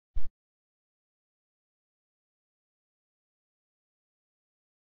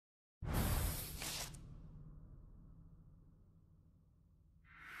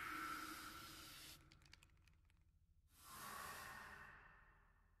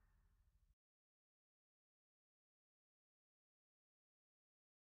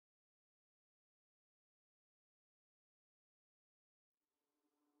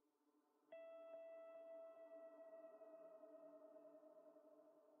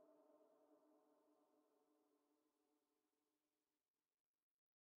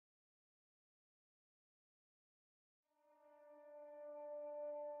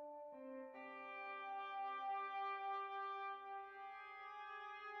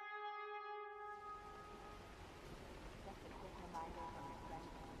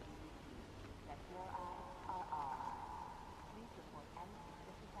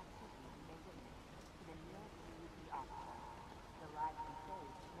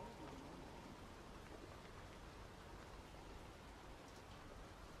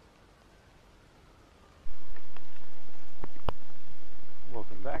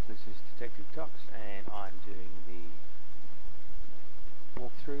this is Detective Tox, and I'm doing the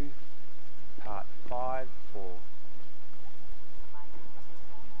walkthrough part 5 for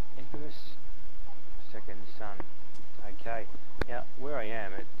Infamous Second Son. Okay, now where I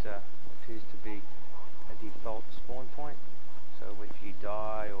am, it appears to be a default spawn point, so if you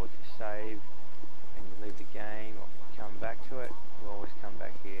die or if you save and you leave the game or come back to it, you'll always come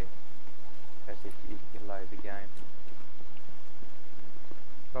back here as if you load the game.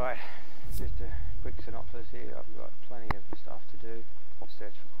 Right, just a quick synopsis here. I've got plenty of stuff to do. I'll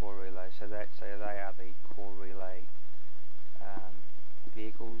search for core relay. So they are the core relay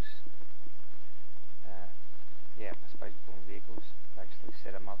vehicles. Yeah, I suppose you call them vehicles. Actually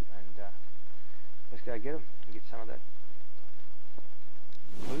set them up and let's go get them and get some of that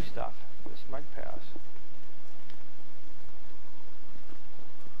blue stuff, the smoke powers.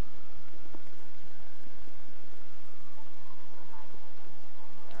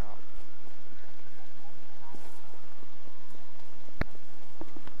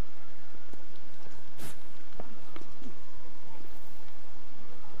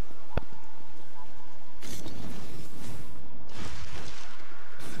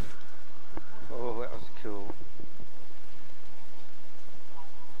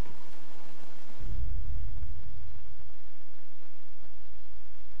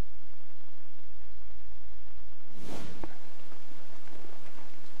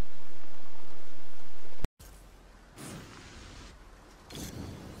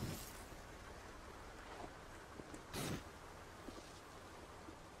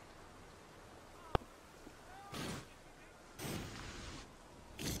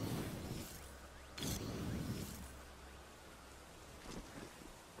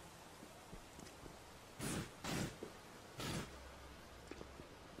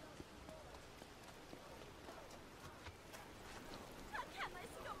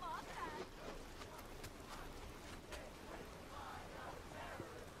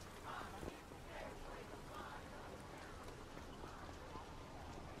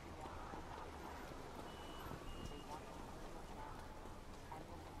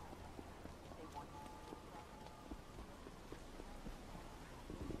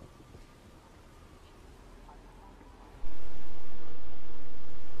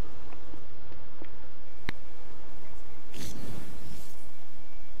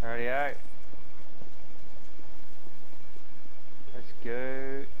 Rightio. Let's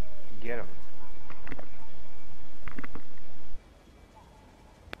go get them.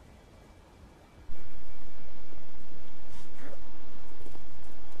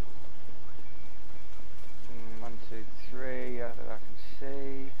 One, two, three, that I can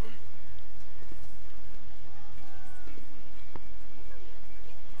see.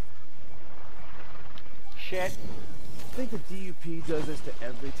 Shit. I think the DUP does this to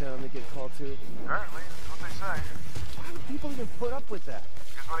every town they get called to. Apparently, that's what they say. Why do people even put up with that?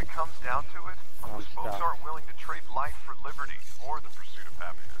 Because when it comes down to it, most folks aren't willing to trade life for liberty or the pursuit of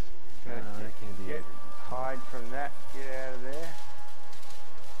happiness. That can't be it. Hide from that. Get out of there.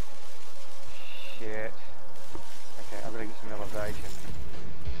 Shit. Okay, I've got to get some elevation.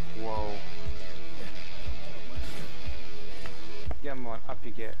 Whoa. Come on, up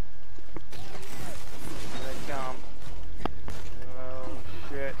you get. Here they come. Oh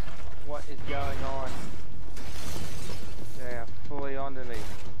shit, what is going on? They are fully onto me.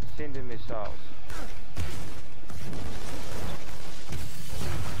 Sending missiles.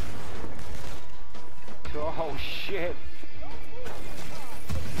 Oh shit.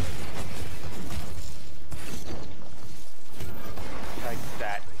 Take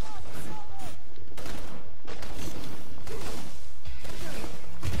that.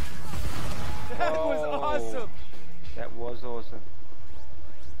 That was awesome. That was awesome.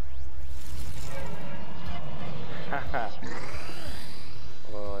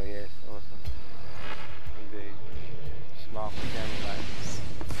 Oh yes, awesome. Indeed. Smile for camera, mate.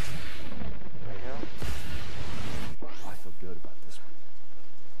 What the hell? I feel good about this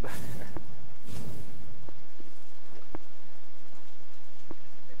one.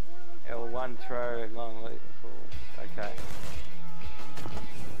 L1 throw and long leap. Okay.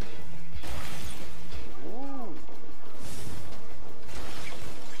 Ooh.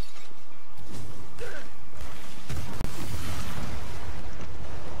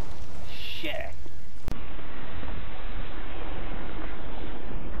 Shit.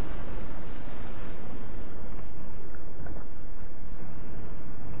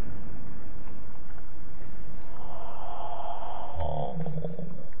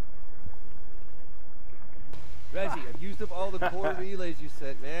 Reggie, I've used up all the core relays you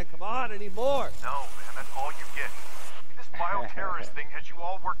sent, man. Come on, I need more. No, man, that's all you get. This bioterrorist thing has you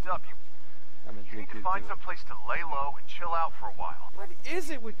all worked up. You need to find some place to lay low and chill out for a while. What is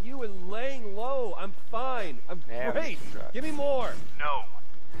it with you and laying low? I'm fine. I'm great. Give me more. No.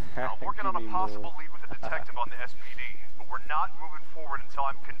 I'm working on a possible lead with a detective on the SPD, but we're not moving forward until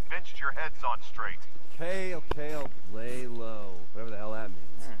I'm convinced your head's on straight. Okay, I'll lay low. Whatever the hell that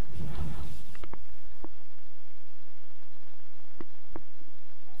means.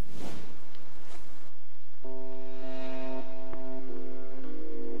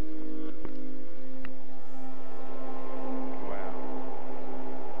 Wow.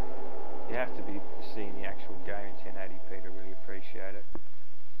 You have to be seeing the actual game in 1080p to really appreciate it.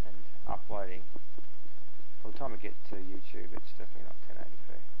 And uploading. By the time I get to YouTube, it's definitely not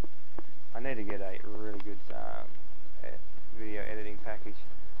 1080p. I need to get a really good video editing package.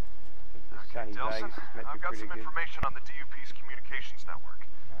 Okay, Dilson, I've got some information on the DUP's communications network.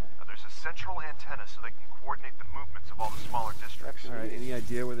 There's a central antenna so they can coordinate the movements of all the smaller districts. Alright, any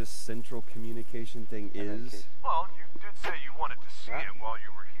idea where this central communication thing is? Well, you did say you wanted to see it while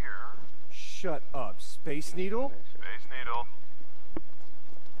you were here. Shut up. Space Needle? Space Needle.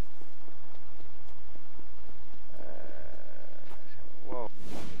 Whoa.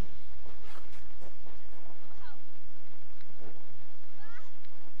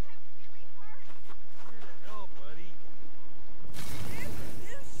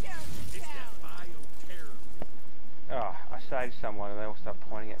 Oh, I saved someone and they all start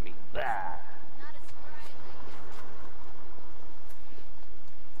pointing at me. Blah.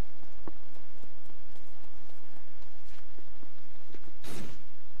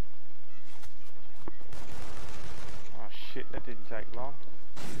 Oh shit, that didn't take long.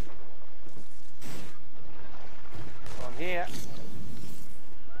 Well, I'm here.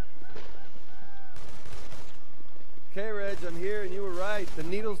 Okay, Reg, I'm here, and you were right. The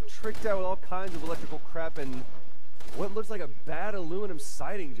Needle's tricked out with all kinds of electrical crap and what looks like a bad aluminum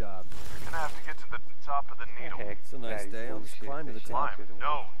siding job. You're gonna have to get to the top of the Needle. Heck, It's a nice day. I'll just climb to the top. Climb.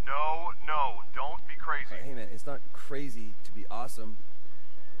 No. Don't be crazy. Hey, man, it's not crazy to be awesome.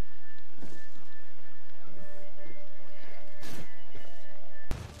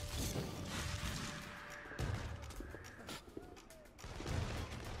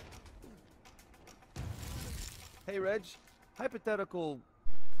 Hey, Reg, hypothetical,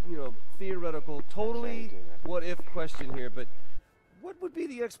 theoretical, totally what-if question here, but what would be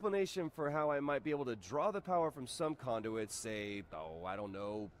the explanation for how I might be able to draw the power from some conduits, say, I don't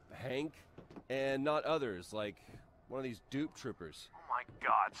know, Hank, and not others, like one of these dupe troopers? Oh my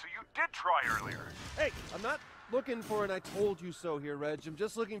god, so you did try earlier. Hey, I'm not looking for an I told you so here, Reg. I'm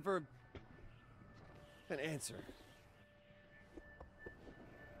just looking for an answer.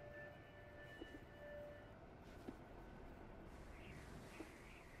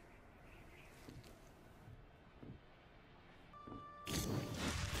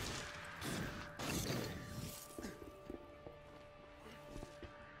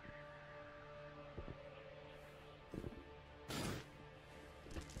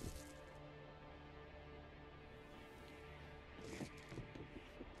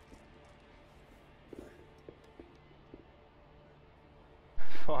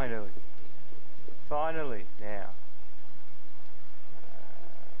 Finally, now.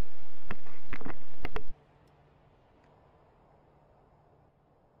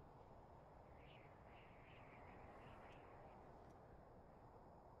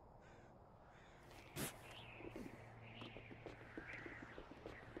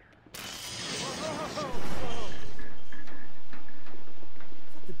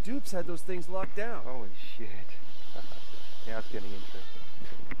 The dupes had those things locked down. Holy shit. Now it's getting interesting.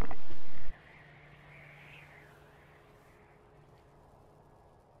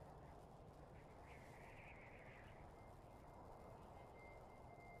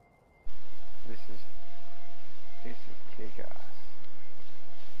 This is kick-ass.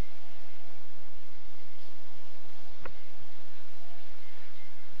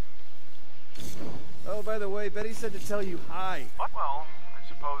 Oh, by the way, Betty said to tell you hi. What? Well, I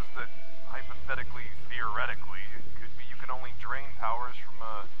suppose that hypothetically, theoretically, it could be you can only drain powers from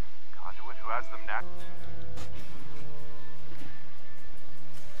a conduit who has them now.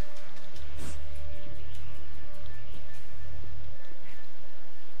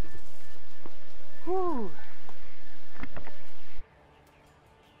 Whew.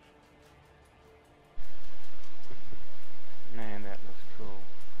 Man, that looks cool.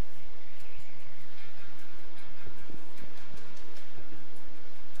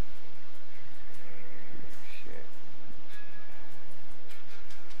 Shit.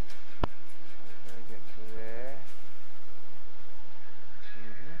 Gotta get to there.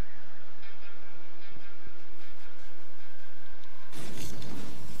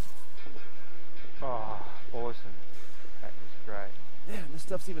 Man, this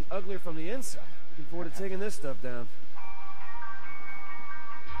stuff's even uglier from the inside. Looking forward to taking this stuff down.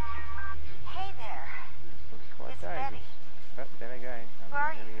 Hey there. Looks quite It's dangerous. Betty. But then again, Where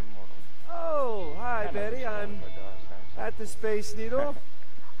are I'm nearly immortal. Oh, hi, Hello, Betty. Mr. I'm Barbador, at the Space Needle.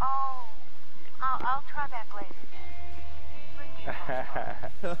 Oh, I'll try back later then. Bring me a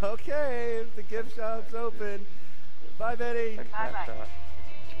postcard. Okay, if the gift shop's open. Bye, Betty. Like Bye-bye. Snapshot.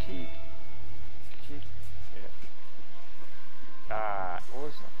 Cheek. Cheek. Yeah. Ah,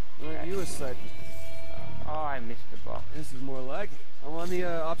 awesome. Aren't you a sight? Oh, I missed the box. This is more like it. I'm on the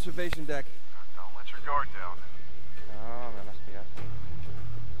observation deck. Don't let your guard down. Oh, that must be us.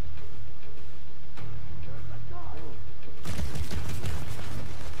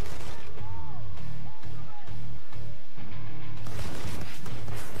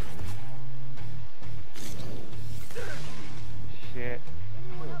 Shit.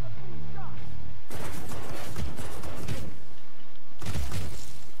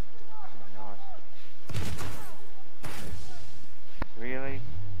 Nice. Really?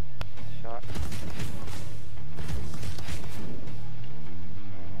 Shot.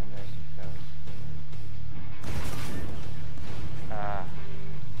 And there she goes. Ah.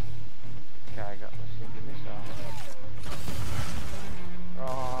 Guy got my single missile.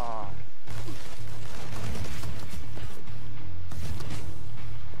 Oh.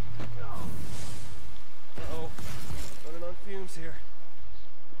 Uh-oh. Running on fumes here.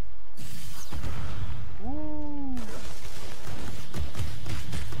 Woo.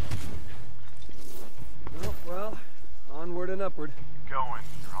 Oh, well, onward and upward. Keep going.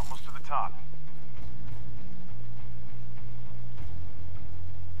 You're almost to the top.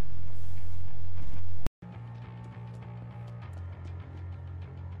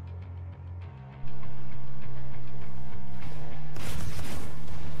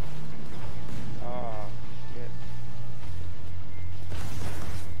 Oh, shit.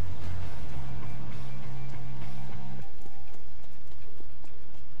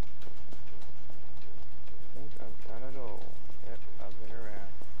 I think I've done it all. Yep, I've been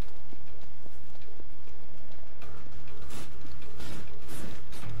around.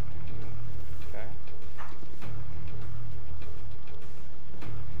 Okay.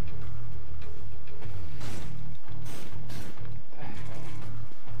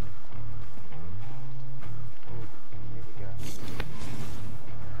 Ooh, here we go.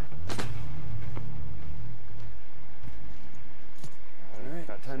 All right,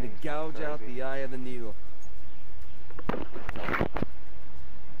 time to gouge out the eye of the needle.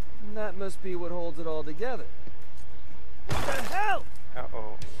 And that must be what holds it all together. What the hell?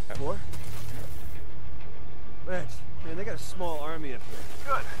 Uh-oh. Four? Reg, man, they got a small army up here.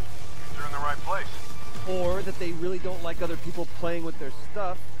 Good. Means you're in the right place. Or that they really don't like other people playing with their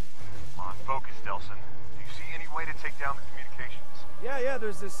stuff. Come on, focus, Delson. Do you see any way to take down the communications? Yeah,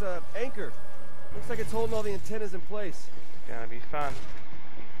 there's this anchor. Looks like it's holding all the antennas in place. Gonna be fun.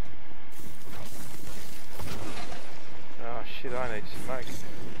 Oh shit, I need smoke.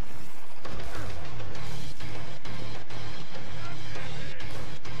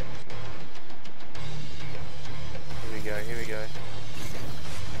 Here we go.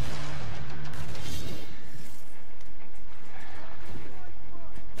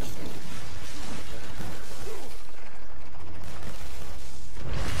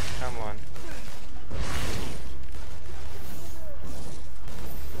 Come on.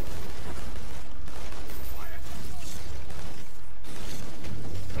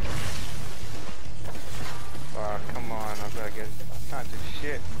 Oh, come on, I've got to get... I can't do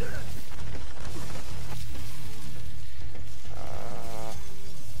shit.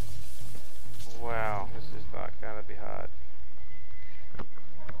 Wow, this is not gonna be hard.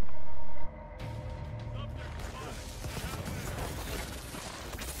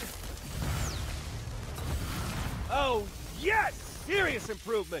 Oh, yes! Serious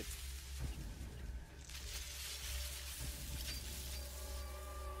improvement!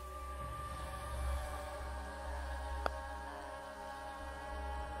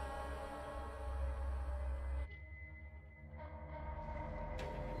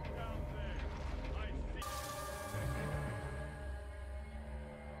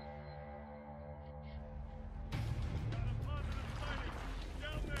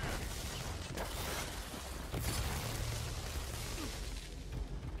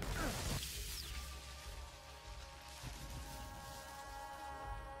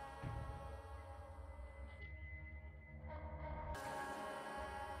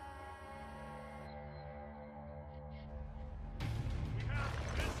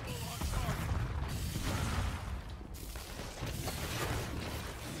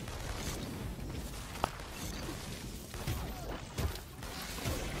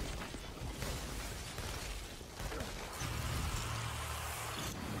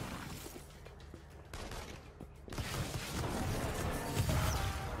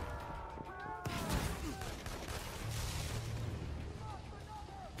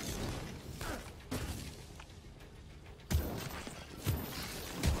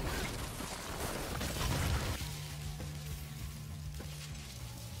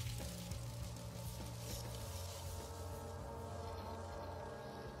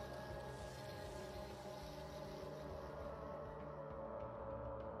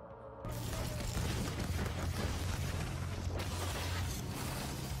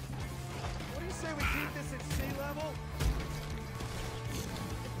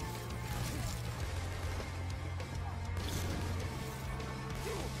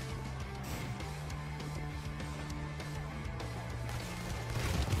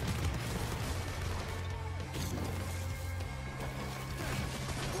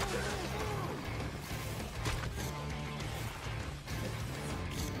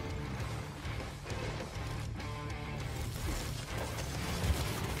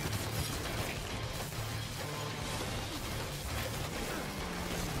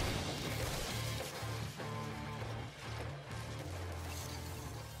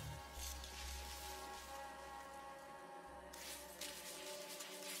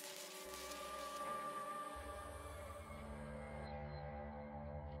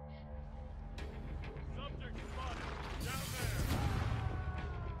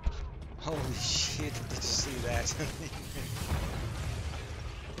 Holy shit, did you see that?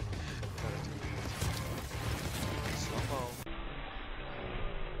 Slow-mo.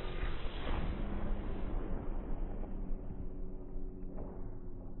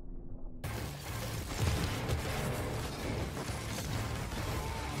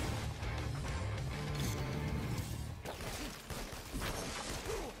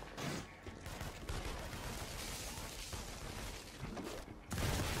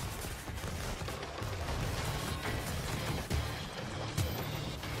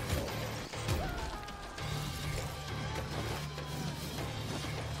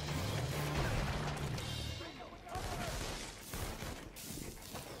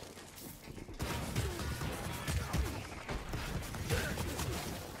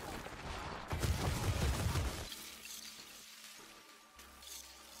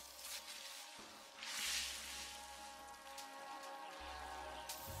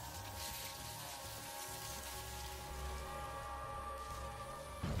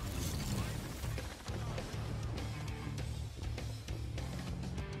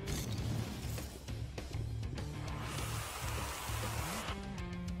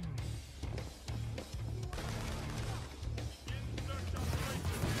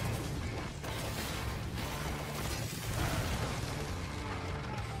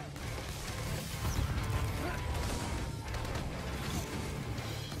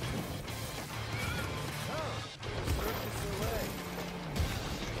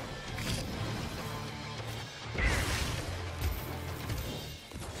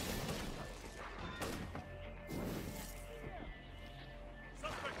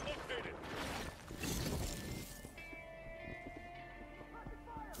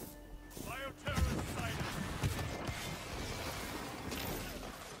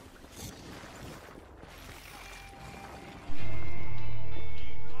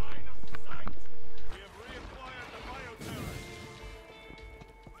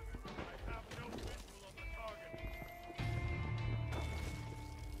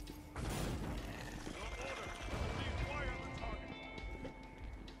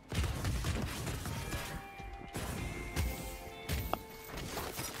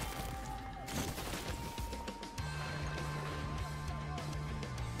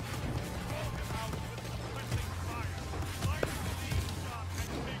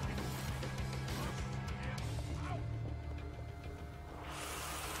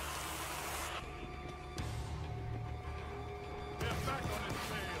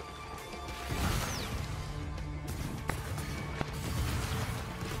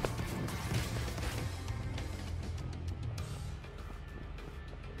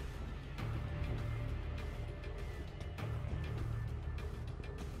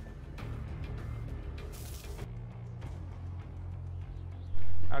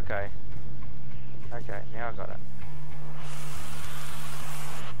 Okay. Okay, now I got it.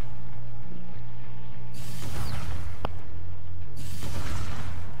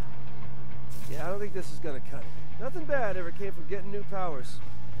 Yeah, I don't think this is gonna cut it. Nothing bad ever came from getting new powers.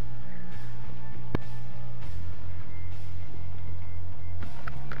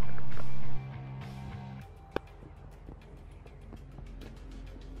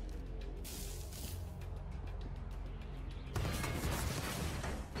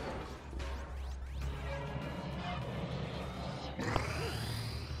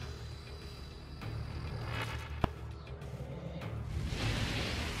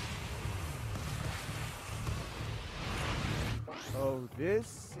 Oh,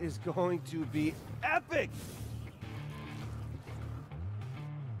 this is going to be epic!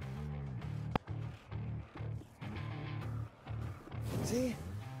 See?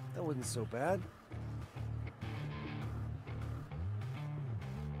 That wasn't so bad.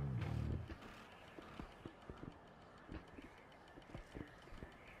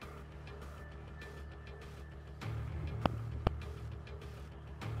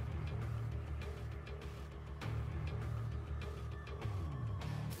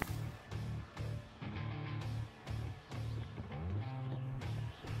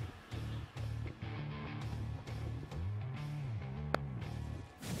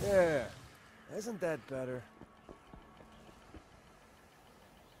 There. Isn't that better?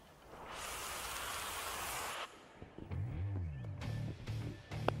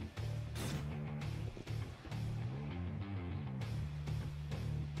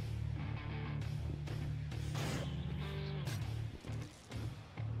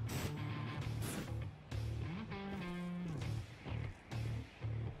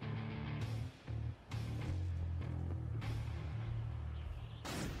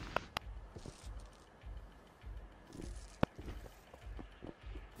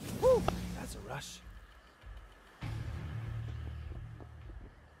 gosh.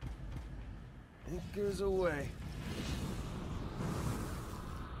 Anchors away.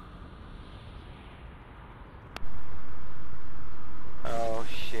 Oh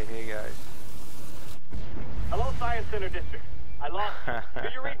shit, here goes. Hello, Science Center District. I lost you. Do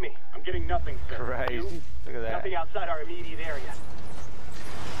you read me? I'm getting nothing, sir. Crazy. You? Look at that. Nothing outside our immediate area.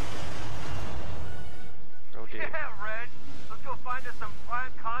 Oh dear. Yeah, Reg. Let's go find us some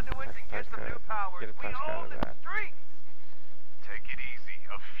prime conduits and get some new power. Get a We postcard own of the that. streets. Take it easy.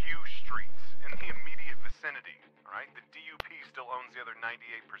 A few streets in the immediate vicinity. All right. The DUP still owns the other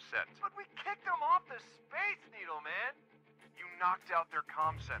 98%. But we kicked them off the Space Needle, man. You knocked out their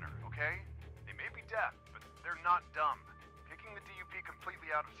comm center, okay? They may be deaf, but they're not dumb. Kicking the DUP completely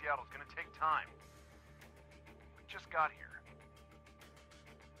out of Seattle is going to take time. We just got here.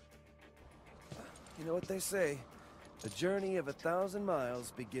 You know what they say? The journey of 1,000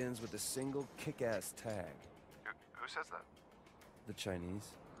 miles begins with a single kick-ass tag. Who says that? The Chinese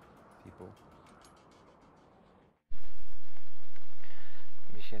people.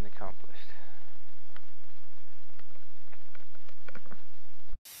 Mission accomplished.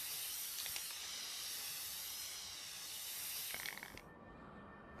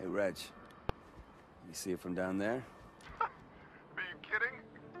 Hey, Reg. You see it from down there? Are you kidding?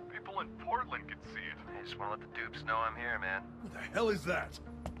 People in Portland could see it. I just want to let the dupes know I'm here, man. What the hell is that?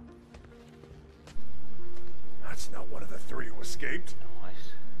 That's not one of the three who escaped.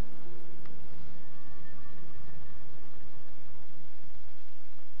 Nice.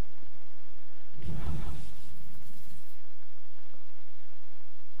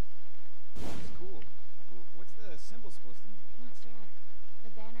 Cool. What's the symbol supposed to mean? Not sure. The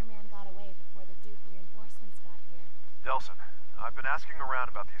banner man got away before the Duke reinforcements got here. Delson, I've been asking around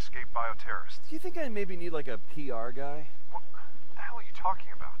about the escaped bioterrorists. Do you think I maybe need like a PR guy? What the hell are you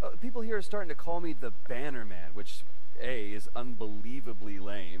talking about? People here are starting to call me the Banner Man, which, A, is unbelievably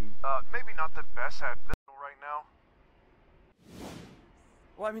lame. Maybe not the best at this right now.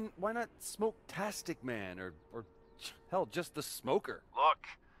 Well, I mean, why not Smoke-tastic Man, or hell, just the Smoker? Look,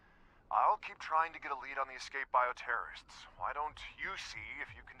 I'll keep trying to get a lead on the escaped bioterrorists. Why don't you see if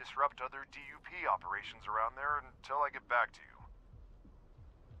you can disrupt other DUP operations around there until I get back to you?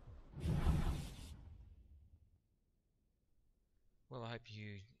 Well, I hope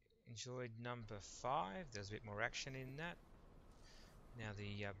you enjoyed number 5. There's a bit more action in that. Now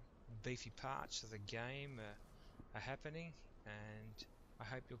the beefy parts of the game are happening, and I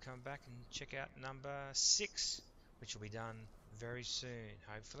hope you'll come back and check out number 6, which will be done very soon,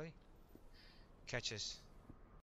 hopefully. Catch us.